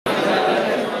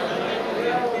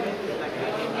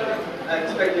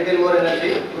expect little more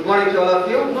energy. Good morning to all of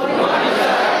you. Good morning,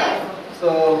 sir.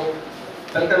 So,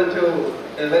 welcome to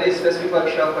a very specific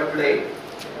workshop for today,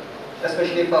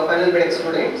 especially for final grade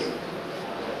students.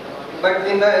 But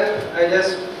in that, I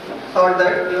just thought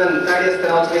that even graduates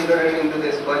can also be included into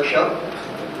this workshop,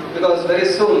 because very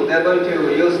soon they are going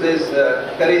to use this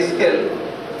career skill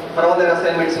for all their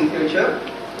assignments in future.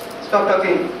 Stop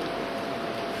talking.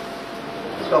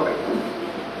 Stop it.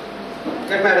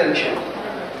 Get my attention.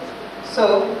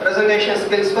 So, presentation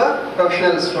skills for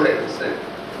professional students.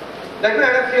 Let me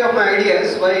add a few of my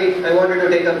ideas why I wanted to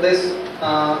take up this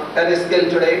career skill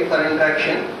today for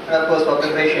interaction and of course for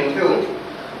preparation too.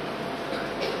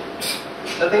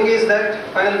 The thing is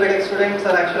that final grade students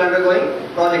are actually undergoing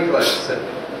project works.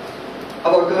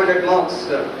 About 200 marks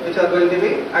which are going to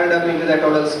be added up into the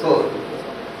total score.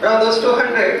 Around those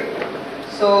 200,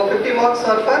 so 50 marks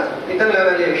are for internal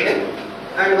evaluation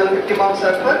and 150 marks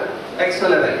are for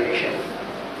external evaluation.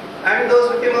 And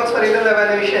those 50 marks for internal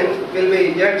evaluation will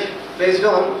be judged based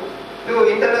on 2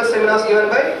 internal seminars given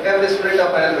by every student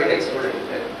of final grade student.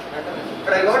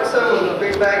 But I got some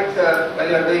feedback while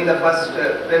you are doing the first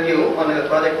review on your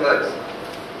project works,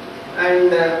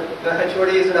 and the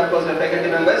HODs and of course the faculty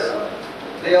members,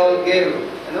 they all gave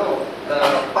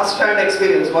the first-hand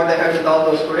experience what they had with all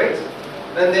those students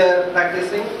when they are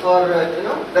practicing or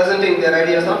presenting their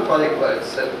ideas on project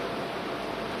works.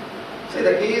 See,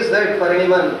 the key is that for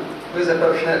anyone who is a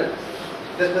professional,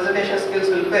 this presentation skills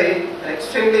will play an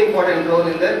extremely important role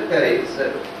in their careers.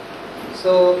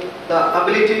 So the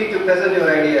ability to present your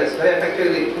ideas very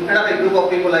effectively in front of a group of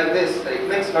people like this, it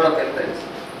makes a lot of difference.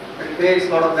 It creates a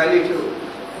lot of value too.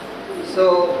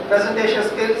 So presentation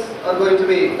skills are going to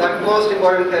be the most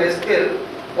important career skill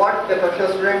what a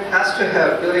professional student has to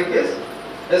have during his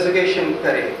education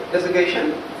career,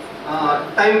 education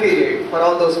time period for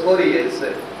all those 4 years.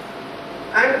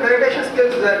 And presentation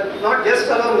skills are not just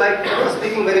alone like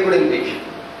speaking very good English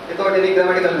without any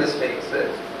grammatical mistakes.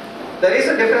 There is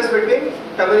a difference between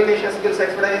communication skills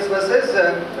expertise versus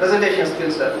presentation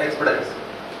skills expertise.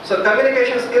 So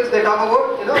communication skills, they talk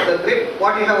about the grip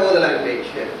what you have over the language.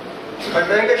 But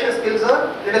presentation skills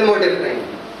are little more different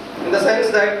in the sense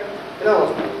that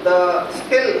the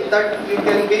skill that you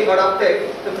can be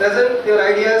adopted to present your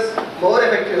ideas more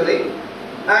effectively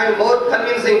and more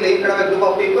convincingly in front of a group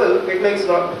of people, it makes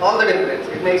all the difference.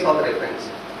 It makes all the difference.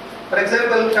 For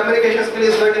example, communication skill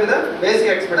is going to be the basic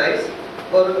expertise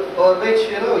or which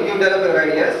you develop your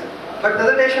ideas. But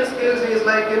presentation skills is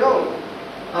like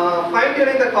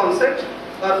fine-tuning the concept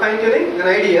or fine-tuning an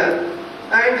idea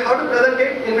and how to present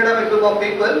it in front of a group of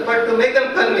people, but to make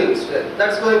them convinced.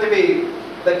 That's going to be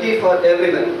the key for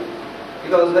everyone,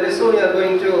 because very soon you are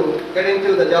going to get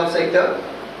into the job sector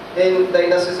in the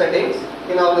industry settings,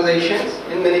 in organizations,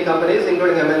 in many companies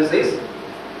including MNCs.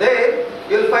 There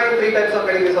you will find 3 types of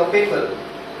categories of people.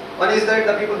 One is that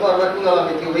the people who are working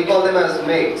along with you, we call them as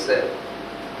mates,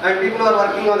 and people who are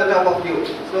working on the top of you,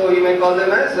 so you may call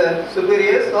them as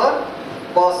superiors or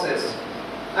bosses.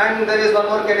 And there is one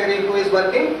more category who is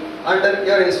working under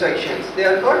your instructions. They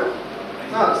are called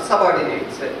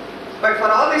subordinates. But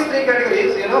for all these 3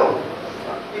 categories,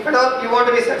 if at all you want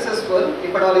to be successful,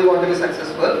 you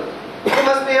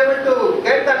must be able to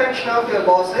get the attention of your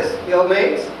bosses, your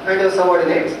mates, and your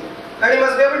subordinates. And you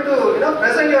must be able to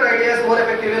present your ideas more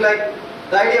effectively, like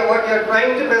the idea what you are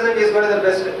trying to present is going to be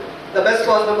the best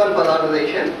possible one for the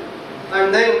organization.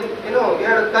 And then you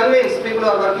have to convince people who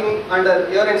are working under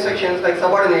your instructions like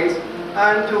subordinates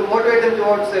and to motivate them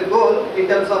towards a goal in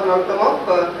terms of an outcome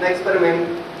of an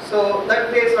experiment. So that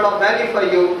creates a lot of value for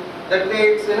you, that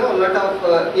creates a lot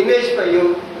of image for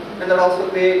you, and that also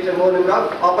creates a more number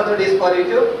of opportunities for you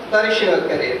to flourish in your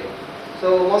career.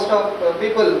 So most of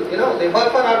people, they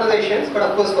work for organizations, but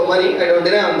of course for money, I don't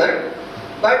deny on that.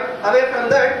 But away from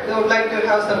that, they would like to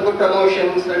have some good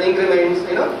promotions and increments,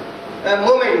 a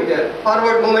movement,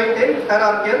 forward movement in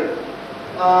hierarchical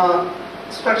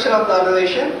structure of the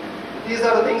organization. These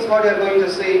are the things what you are going to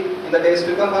see in the days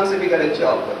to come once you get a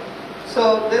job.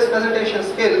 So these presentation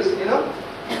skills,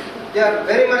 they are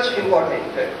very much important.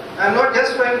 I am not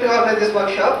just trying to organize this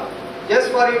workshop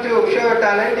just for you to show your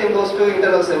talent in those 2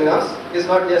 internal seminars. It's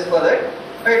not just for that.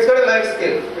 But it's going to be a life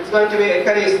skill. It's going to be a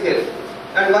career skill.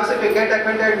 And once if you get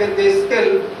acquainted with this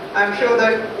skill, I am sure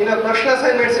that in your professional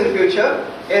assignments in future,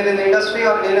 either in the industry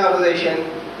or in an organization,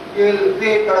 you will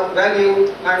create a lot of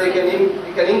value and you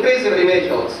can increase your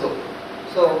image also.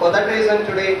 So for that reason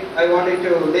today I wanted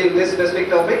to deal this specific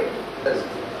topic.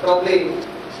 Probably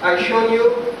I've shown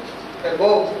you a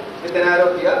bow with an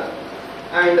arrow here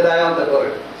and the eye of the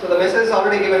bird. So the message is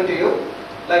already given to you,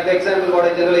 like the example what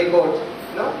I generally quote.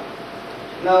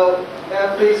 Now,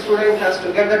 every student has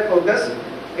to get that focus,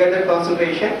 get that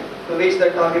concentration to reach the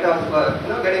target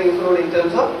of getting improved in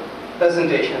terms of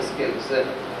presentation skills.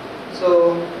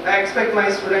 So, I expect my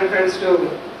student friends to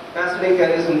have studying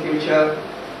careers in future,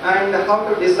 and how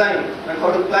to design and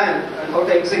how to plan and how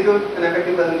to execute an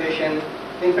effective presentation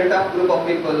in front of a group of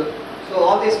people. So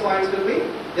all these points will be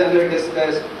generally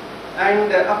discussed.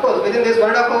 And of course, within this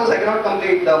 1.5 hours, I cannot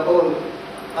complete the whole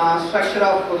structure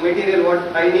of material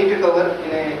what I need to cover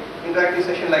in an interactive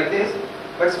session like this.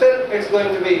 But still, it's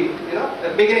going to be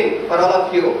a beginning for all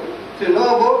of you to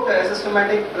know about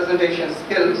systematic presentation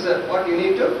skills, what you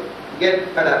need to get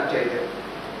adapted.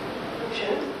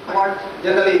 What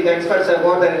generally the experts have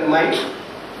got there in mind.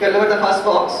 You can look at the first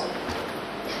box.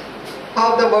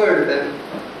 Half the world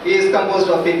is composed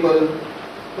of people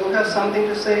who have something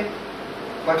to say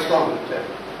but don't.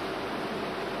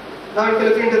 Now if you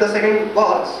look into the second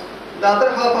box, the other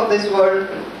half of this world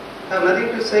have nothing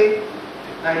to say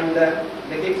and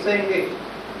they keep saying it.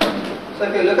 So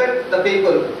if you look at the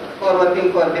people who are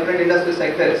working for different industry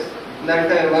sectors in the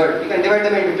entire world, you can divide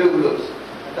them into two groups.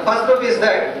 The first group is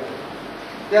that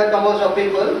they are composed of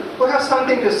people who have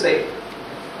something to say,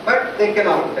 but they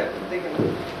cannot.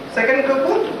 Second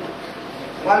group,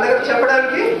 వాళ్ళ దగ్గర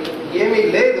చెప్పడానికి ఏమీ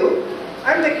లేదు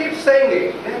and they keep saying it.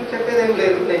 నేను చెప్పేదేం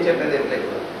లేదు.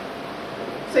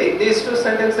 See, these two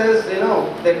sentences,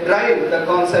 they drive the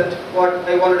concept what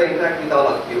I wanted to interact with all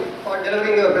of you for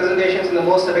delivering your presentations in the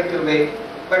most effective way,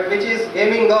 but which is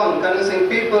aiming on convincing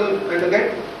people and to get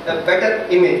a better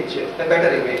image.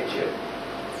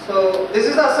 So this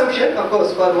is the assumption, of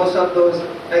course, for most of those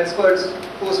experts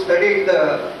who studied the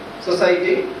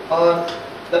society or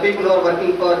the people who are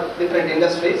working for different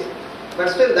industries. But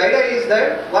still, the idea is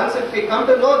that once if we come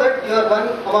to know that you are one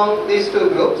among these two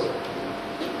groups,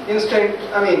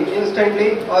 instantly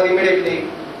or immediately,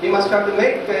 you must have to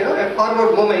make a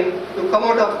forward movement to come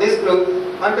out of this group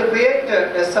and to create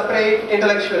a separate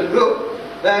intellectual group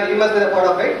where you must be a part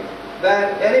of it, where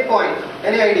any point,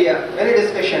 any idea, any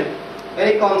discussion,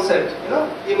 any concept,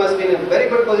 you must be in a very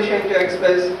good position to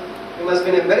express, you must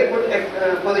be in a very good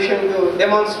position to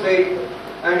demonstrate,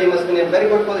 and you must be in a very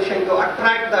good position to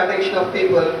attract the attention of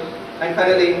people, and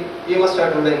finally, you must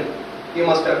have to win.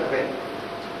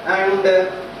 And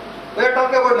we are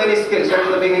talking about many skills at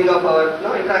the beginning of our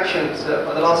interactions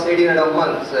for the last 18.5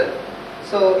 months.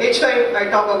 So each time I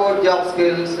talk about job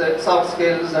skills, soft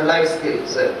skills, and life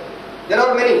skills. There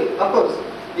are many, of course.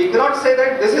 You cannot say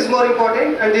that this is more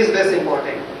important and this is less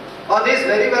important, or this is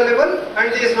very valuable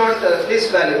and this is not least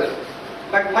valuable.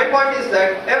 But my point is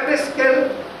that every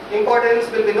skill importance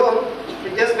will be known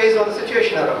just based on the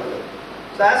situation around you.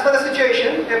 So as per the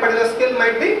situation, a particular skill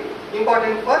might be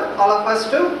important for all of us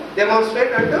to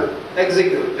demonstrate and to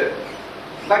execute.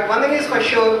 But one thing is for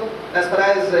sure, as far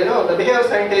as the behavioral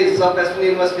scientists of Western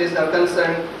universities are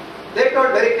concerned, they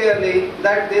told very clearly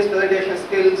that these presentation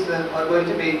skills are going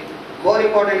to be more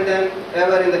important than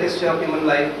ever in the history of human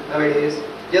life nowadays,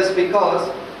 just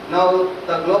because now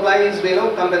the globalized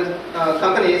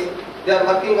companies, they are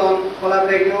working on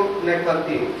collaborative network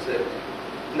teams.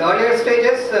 In the earlier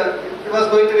stages, it was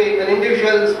going to be an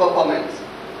individual's performance,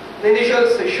 an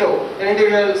individual's show, an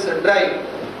individual's drive.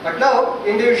 But now,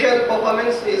 individual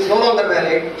performance is no longer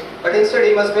valid, but instead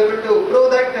you must be able to prove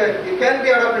that you can be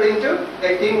adopted into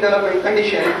a team development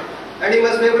condition, and you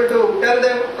must be able to tell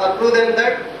them or prove them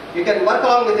that you can work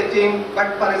along with the team,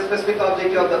 but for a specific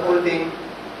objective of the whole team.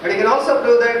 And you can also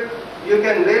prove that you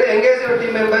can really engage your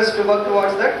team members to work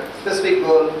towards that specific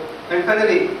goal. And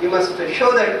finally, you must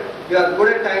show that you are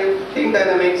good at team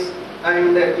dynamics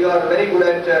and you are very good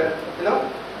at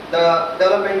the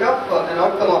development of an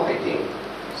outcome of a team.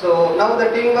 So now the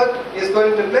teamwork is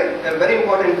going to play a very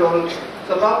important role.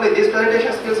 So probably this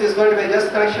presentation skills is going to be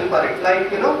just connection for it.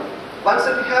 Like once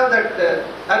you have that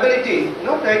ability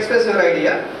to express your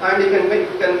idea and you can make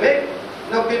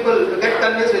people to get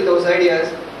convinced with those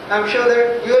ideas, I'm sure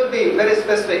that you will be very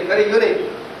specific, very unique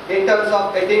in terms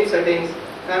of a team settings.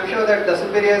 I'm sure that the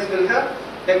superiors will have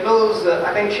a close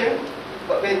attention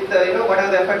with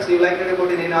whatever the efforts you likely to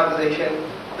put in organization,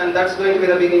 and that's going to be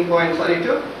the beginning point for you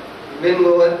to win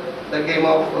over the game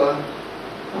of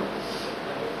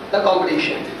the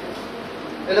competition.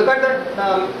 You look at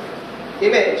that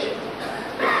image,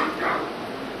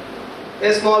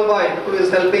 a small boy who is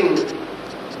helping the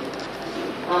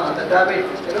rabbit,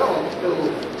 to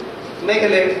make a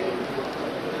lift.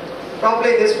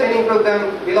 Probably this training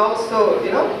program will also,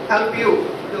 help you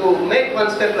to make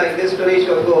one step like this to reach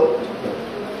your goal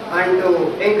and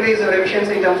to increase your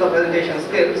efficiency in terms of presentation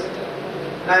skills.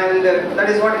 And that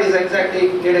is what is exactly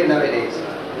needed nowadays.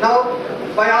 Now,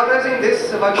 by organizing this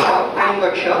training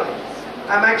workshop,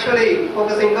 I'm actually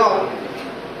focusing on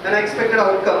an expected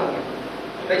outcome,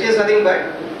 which is nothing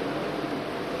but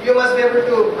you must be able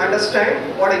to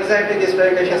understand what exactly these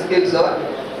presentation skills are,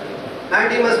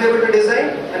 and you must be able to design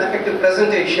an effective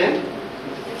presentation,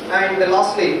 and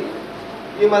lastly,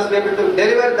 you must be able to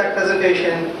deliver that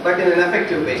presentation but in an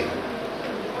effective way.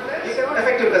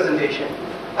 Effective presentation.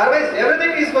 Otherwise,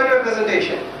 everything is going to be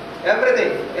presentation.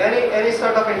 Everything, any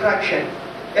sort of interaction,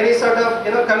 any sort of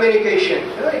communication.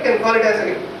 You can call it as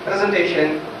a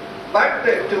presentation. But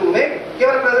to make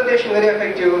your presentation very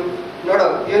effective, no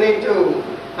doubt, you need to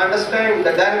understand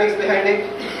the dynamics behind it.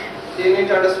 You need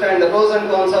to understand the pros and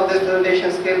cons of this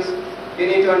presentation skills. You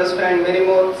need to understand many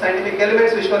more scientific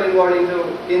elements which are involved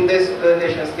in this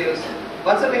presentation skills.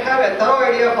 Once we have a thorough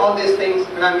idea of all these things,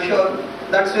 and I'm sure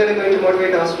that's really going to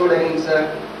motivate our students,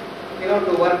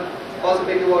 to work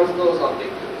possibly towards those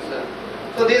objectives.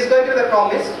 So this is going to be the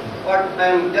promise, what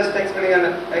I'm just expecting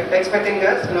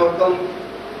as an outcome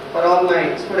for all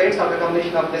my students after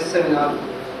completion of this seminar.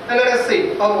 And let us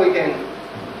see how we can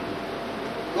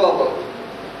go about.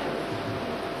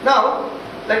 Now,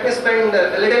 let me spend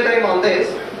a little time on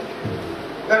this.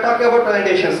 We are talking about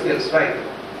presentation skills, right?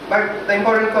 But the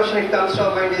important question it comes to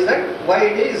our mind is that why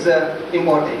it is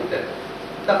important.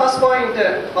 The first point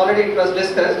already it was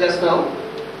discussed just now,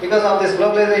 because of this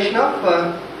globalization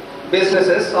of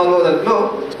businesses all over the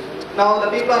globe. Now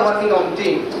the people are working on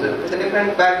teams with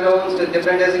different backgrounds, with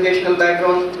different educational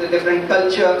backgrounds, with different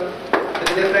culture,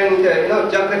 with different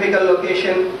geographical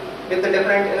location, with a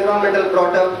different environmental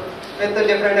brought up, with a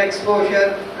different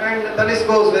exposure, and the list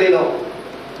goes very long.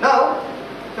 Now,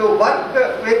 to work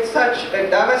with such a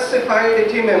diversified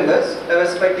team members,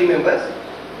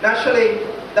 naturally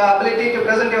the ability to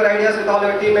present your ideas with all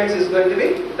your teammates is going to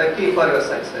be the key for your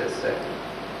success.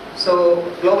 So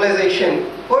globalization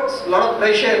puts a lot of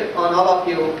pressure on all of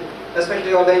you,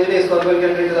 especially all the engineers who are going to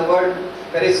enter into the world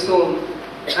very soon.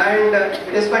 And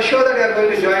it is for sure that you are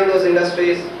going to join those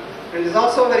industries, and it is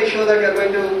also very sure that you are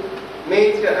going to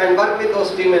meet and work with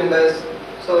those team members.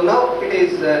 So now it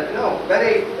is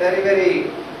very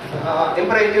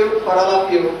imperative for all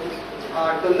of you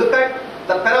to look at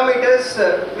the parameters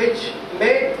which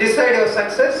may decide your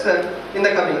success in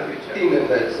the coming future. Team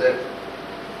members.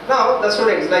 Now the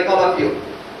students, like all of you,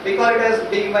 we call it as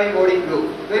BYOD group.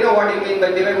 Do you know what you mean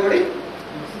by BYOD?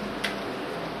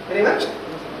 Anyone?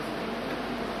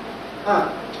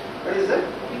 What is that?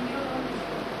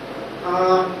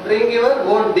 Bring your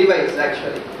own device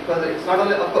actually, because it's not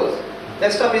only, of course,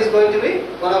 desktop is going to be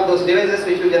one of those devices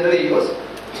which you generally use.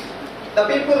 The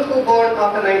people who born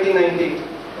after 1990,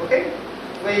 okay,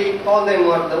 we call them,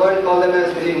 or the world call them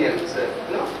as millennials.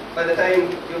 By the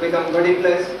time you become 20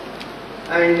 plus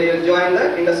and you join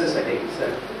the industry settings,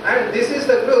 and this is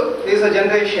the group, this is a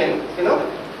generation,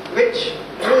 which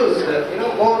use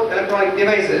more electronic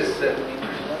devices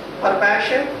for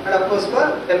passion and of course for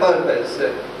a purpose.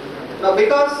 Now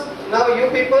because now you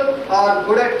people are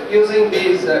good at using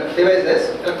these devices,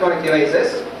 electronic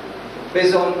devices,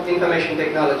 based on information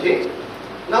technology.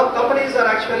 Now companies are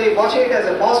actually watching it as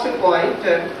a positive point,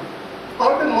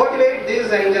 how to motivate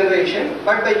this young generation,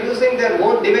 but by using their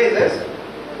own devices,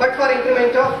 but for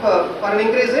increment of, for an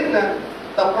increase in the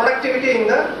productivity in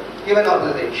the given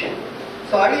organization.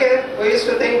 So earlier we used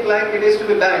to think like it is to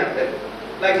be banned,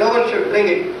 like no one should bring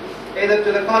it, either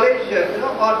to the college,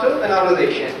 or to an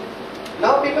organization.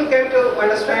 Now people came to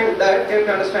understand that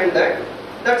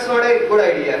that's not a good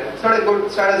idea, it's not a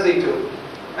good strategy too.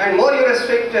 And more you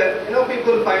restrict,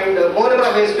 people find more number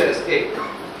of ways to escape.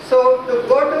 So to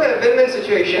go to a win-win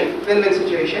situation,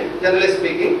 generally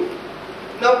speaking,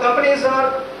 now companies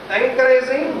are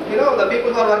encouraging, the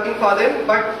people who are working for them,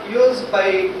 but by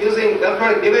using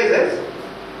electronic devices,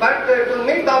 but to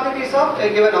meet the objectives of a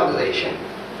given organization.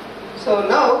 So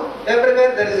now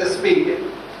everywhere there is a speed.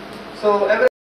 So